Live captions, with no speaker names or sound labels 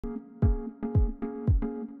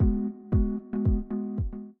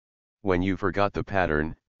When you forgot the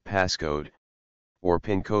pattern, passcode, or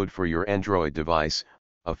PIN code for your Android device,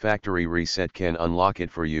 a factory reset can unlock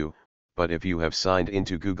it for you, but if you have signed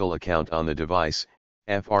into Google account on the device,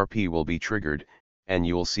 FRP will be triggered, and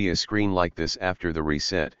you'll see a screen like this after the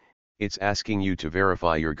reset. It's asking you to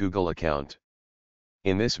verify your Google account.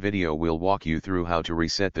 In this video we'll walk you through how to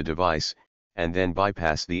reset the device, and then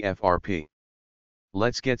bypass the FRP.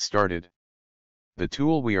 Let's get started. The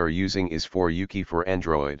tool we are using is FRP for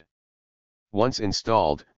Android. Once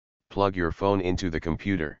installed, plug your phone into the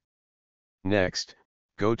computer. Next,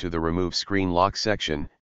 go to the Remove Screen Lock section,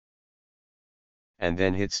 and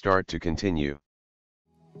then hit Start to continue.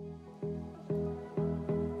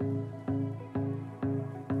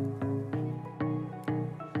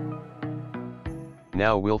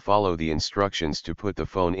 Now we'll follow the instructions to put the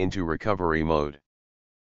phone into recovery mode.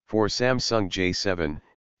 For Samsung J7,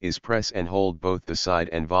 is press and hold both the side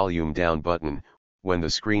and volume down button. When the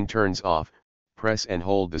screen turns off, press and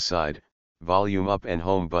hold the side, volume up and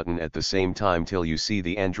home button at the same time till you see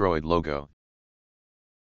the Android logo.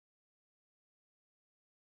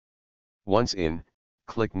 Once in,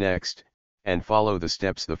 click Next, and follow the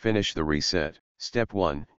steps to finish the reset. Step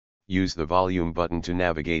 1. Use the volume button to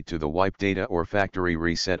navigate to the wipe data or factory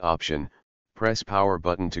reset option, press power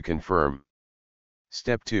button to confirm.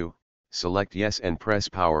 Step 2. Select Yes and press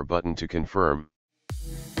power button to confirm.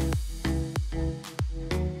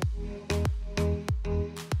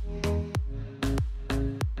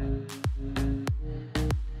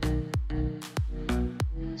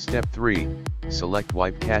 Step 3. Select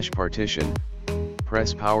Wipe Cache Partition,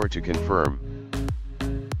 press power to confirm.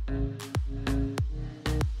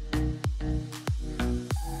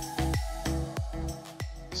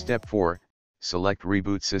 Step 4. Select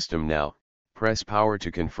Reboot System Now, press power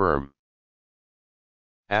to confirm.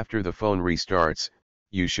 After the phone restarts,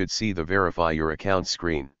 you should see the Verify Your Account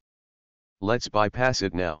screen. Let's bypass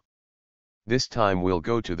it now. This time we'll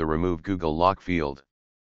go to the Remove Google Lock field.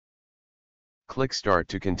 Click Start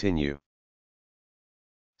to continue.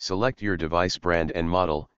 Select your device brand and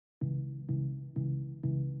model.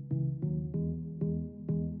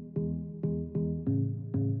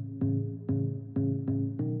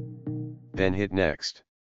 Then hit Next.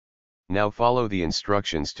 Now follow the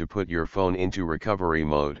instructions to put your phone into recovery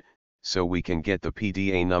mode, so we can get the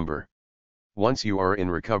PDA number. Once you are in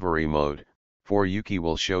recovery mode, FRP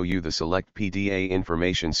will show you the Select PDA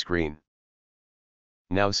information screen.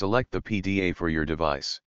 Now select the PDA for your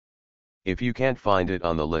device. If you can't find it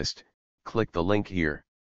on the list, click the link here.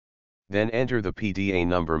 Then enter the PDA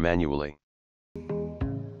number manually.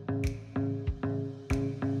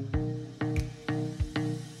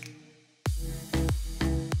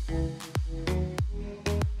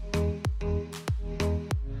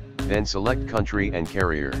 Then select country and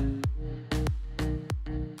carrier.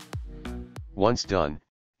 Once done,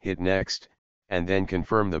 hit Next, and then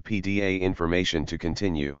confirm the PDA information to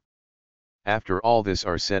continue. After all this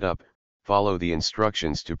are set up, follow the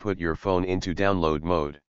instructions to put your phone into download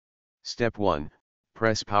mode. Step 1.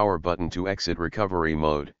 Press power button to exit recovery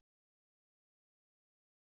mode.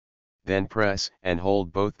 Then press and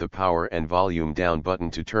hold both the power and volume down button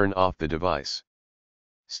to turn off the device.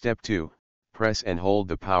 Step 2. Press and hold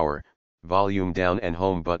the power, volume down and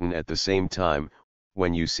home button at the same time.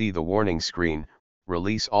 When you see the warning screen,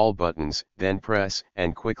 release all buttons, then press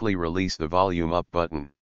and quickly release the volume up button.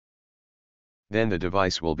 Then the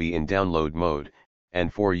device will be in download mode,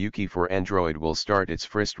 and FRP for Android will start its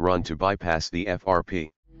first run to bypass the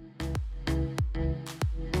FRP.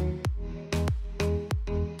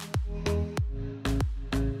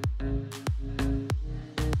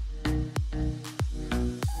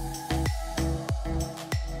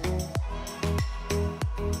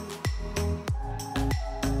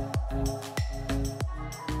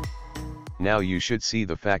 Now you should see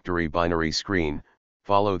the factory binary screen.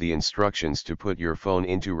 Follow the instructions to put your phone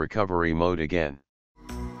into recovery mode again.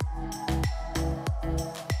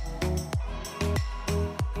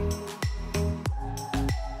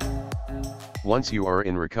 Once you are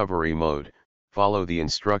in recovery mode, follow the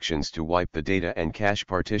instructions to wipe the data and cache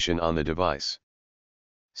partition on the device.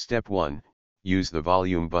 Step 1. Use the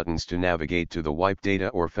volume buttons to navigate to the wipe data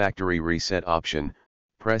or factory reset option,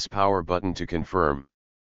 press power button to confirm.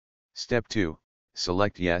 Step 2.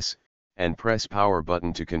 Select Yes, and press power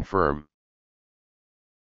button to confirm.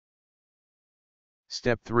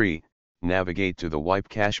 Step 3. Navigate to the wipe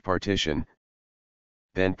cache partition,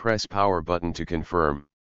 then press power button to confirm.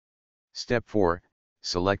 Step 4.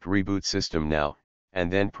 Select Reboot System Now,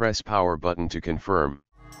 and then press power button to confirm.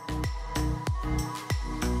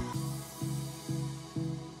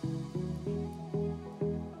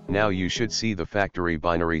 Now you should see the factory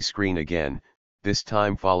binary screen again. This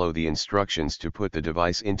time follow the instructions to put the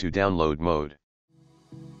device into download mode.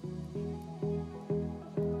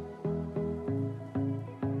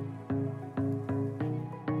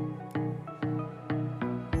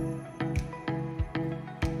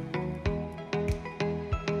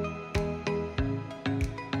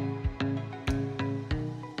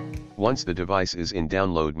 Once the device is in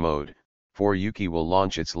download mode, FRP will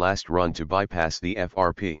launch its last run to bypass the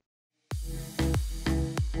FRP.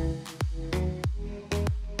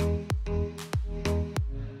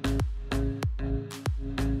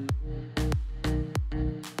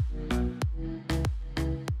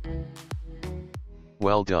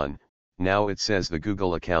 Well done, now it says the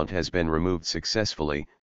Google account has been removed successfully,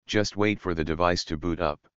 just wait for the device to boot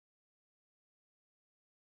up.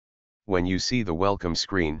 When you see the welcome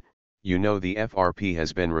screen, you know the FRP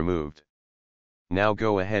has been removed. Now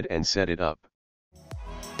go ahead and set it up.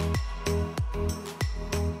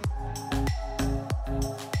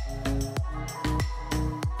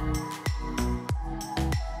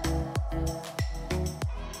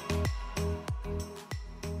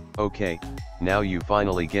 Okay, now you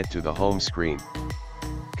finally get to the home screen.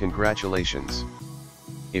 Congratulations!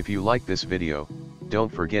 If you like this video,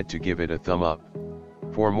 don't forget to give it a thumb up.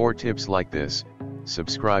 For more tips like this,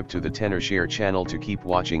 subscribe to the Tenorshare channel to keep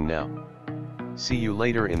watching now. See you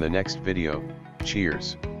later in the next video.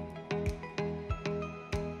 Cheers!